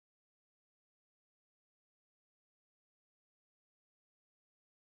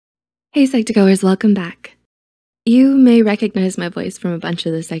Hey Psych2Goers, welcome back. You may recognize my voice from a bunch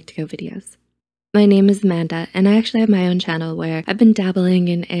of the Psych2Go videos. My name is Amanda, and I actually have my own channel where I've been dabbling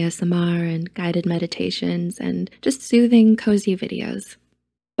in ASMR and guided meditations and just soothing, cozy videos.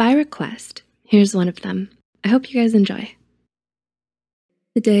 By request, here's one of them. I hope you guys enjoy.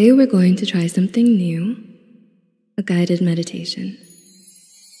 Today we're going to try something new, a guided meditation.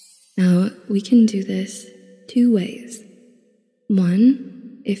 Now, we can do this two ways. One,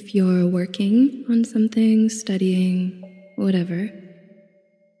 if you're working on something, studying, whatever,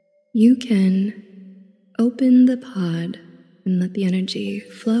 you can open the pod and let the energy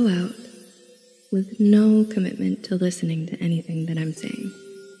flow out with no commitment to listening to anything that I'm saying.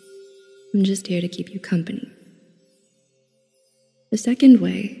 I'm just here to keep you company. The second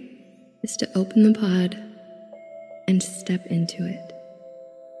way is to open the pod and step into it.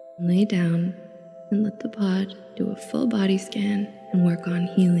 Lay down and let the pod do a full body scan and work on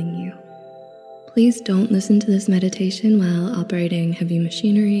healing you. Please don't listen to this meditation while operating heavy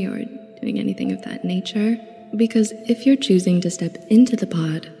machinery or doing anything of that nature, because if you're choosing to step into the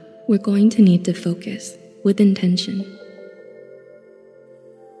pod, we're going to need to focus with intention.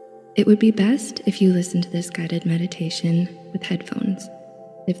 It would be best if you listen to this guided meditation with headphones.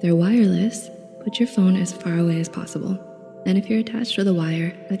 If they're wireless, put your phone as far away as possible. And if you're attached with a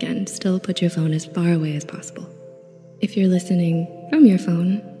wire, again, still put your phone as far away as possible. If you're listening from your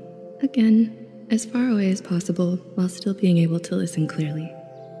phone, again, as far away as possible while still being able to listen clearly.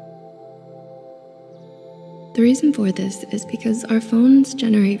 The reason for this is because our phones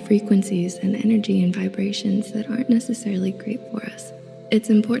generate frequencies and energy and vibrations that aren't necessarily great for us. It's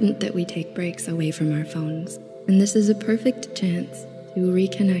important that we take breaks away from our phones, and this is a perfect chance to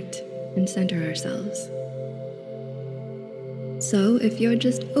reconnect and center ourselves. So if you're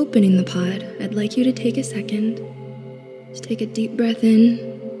just opening the pod, I'd like you to take a second. Just take a deep breath in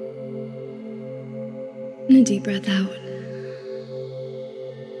and a deep breath out.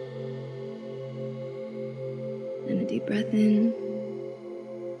 And a deep breath in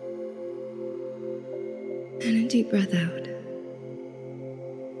and a deep breath out.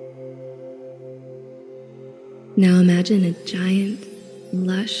 Now imagine a giant,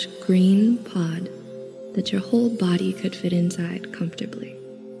 lush green pod that your whole body could fit inside comfortably.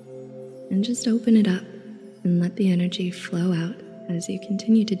 And just open it up and let the energy flow out as you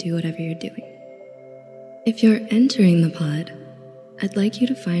continue to do whatever you're doing. If you're entering the pod, I'd like you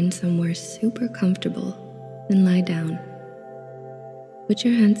to find somewhere super comfortable and lie down. Put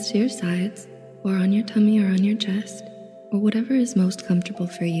your hands to your sides or on your tummy or on your chest or whatever is most comfortable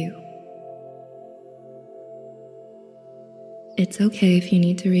for you. It's okay if you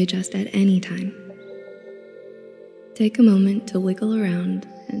need to readjust at any time. Take a moment to wiggle around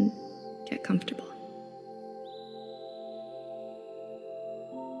and get comfortable.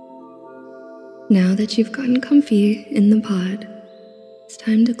 Now that you've gotten comfy in the pod, it's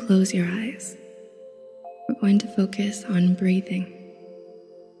time to close your eyes. We're going to focus on breathing.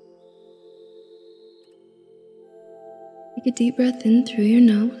 Take a deep breath in through your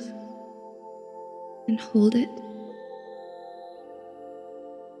nose and hold it.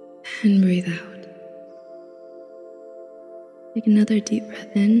 And breathe out. Take another deep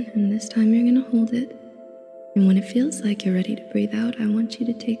breath in, and this time you're going to hold it. And when it feels like you're ready to breathe out, I want you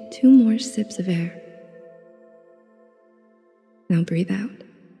to take 2 more sips of air. Now breathe out.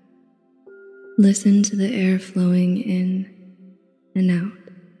 Listen to the air flowing in and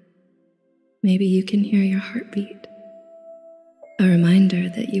out. Maybe you can hear your heartbeat. A reminder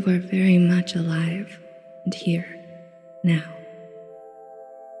that you are very much alive and here now.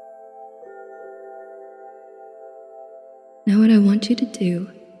 Now what I want you to do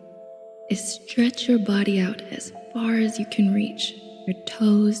is stretch your body out as far as you can reach. Your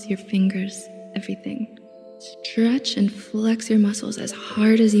toes, your fingers, everything. Stretch and flex your muscles as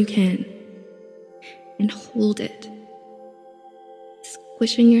hard as you can. And hold it.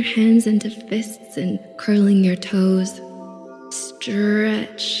 Squishing your hands into fists and curling your toes.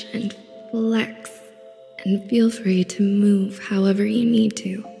 Stretch and flex. And feel free to move however you need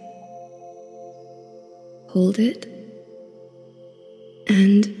to. Hold it.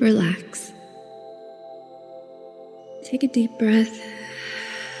 And relax. Take a deep breath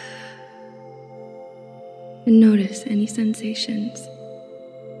and notice any sensations,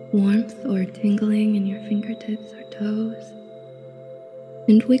 warmth or tingling in your fingertips or toes,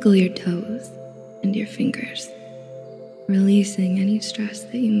 and wiggle your toes and your fingers, releasing any stress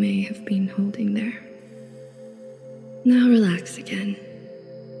that you may have been holding there. Now relax again.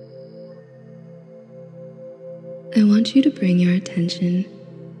 I want you to bring your attention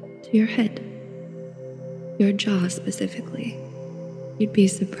to your head, your jaw specifically, You'd be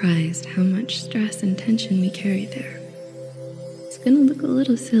surprised how much stress and tension we carry there. It's gonna look a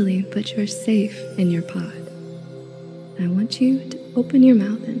little silly, but you're safe in your pod. I want you to open your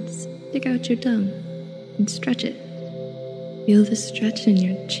mouth and stick out your tongue and stretch it. Feel the stretch in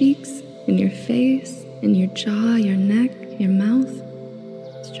your cheeks, in your face, in your jaw, your neck, your mouth.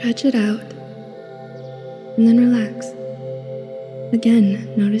 Stretch it out and then relax.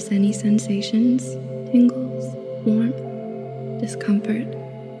 Again, notice any sensations, tingles, warmth, discomfort.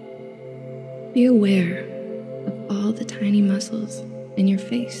 Be aware of all the tiny muscles in your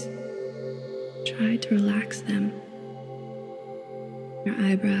face. Try to relax them. Your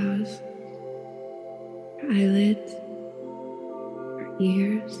eyebrows, your eyelids, your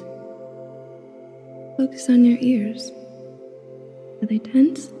ears. Focus on your ears. Are they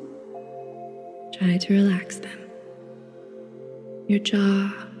tense? Try to relax them. Your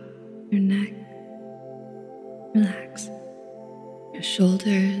jaw, your neck, relax. Your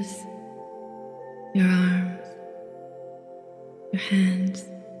shoulders, your arms, your hands,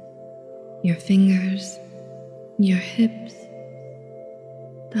 your fingers, your hips,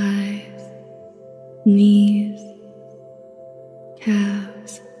 thighs, knees,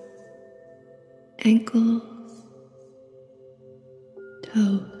 calves, ankles,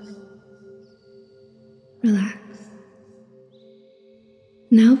 toes. Relax.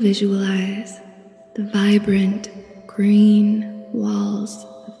 Now visualize the vibrant green walls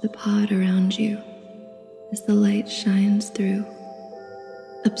of the pod around you as the light shines through,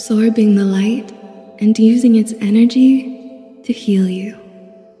 absorbing the light and using its energy to heal you.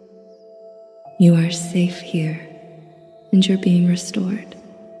 You are safe here and you're being restored.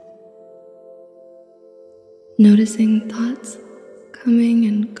 Noticing thoughts coming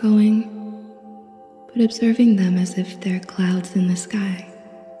and going, but observing them as if they're clouds in the sky.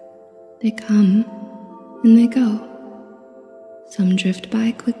 They come and they go. Some drift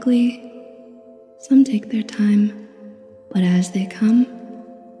by quickly, some take their time, but as they come,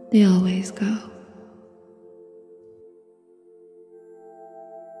 they always go.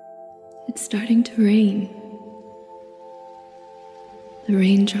 It's starting to rain. The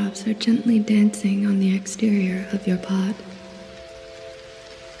raindrops are gently dancing on the exterior of your pod.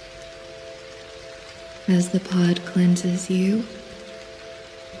 As the pod cleanses you,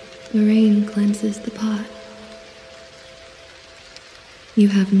 the rain cleanses the pod. You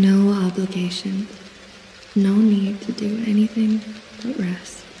have no obligation, no need to do anything but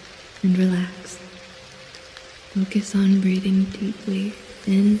rest and relax. Focus on breathing deeply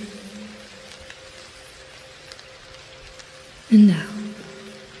in and out.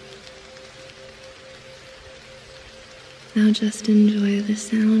 Now just enjoy the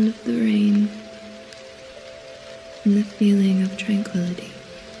sound of the rain and the feeling of tranquility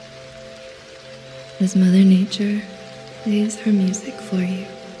as Mother Nature plays her music for you.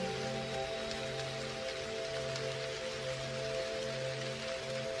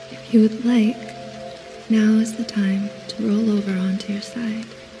 If you would like, now is the time to roll over onto your side.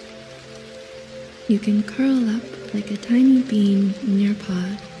 You can curl up like a tiny bean in your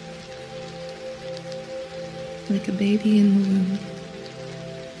pod, like a baby in the womb.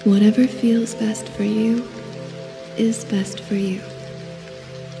 Whatever feels best for you is best for you.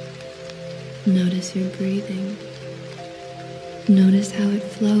 Notice your breathing. Notice how it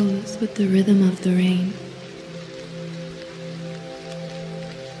flows with the rhythm of the rain.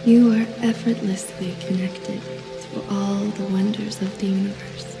 You are effortlessly connected to all the wonders of the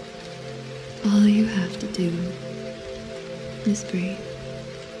universe. All you have to do is breathe.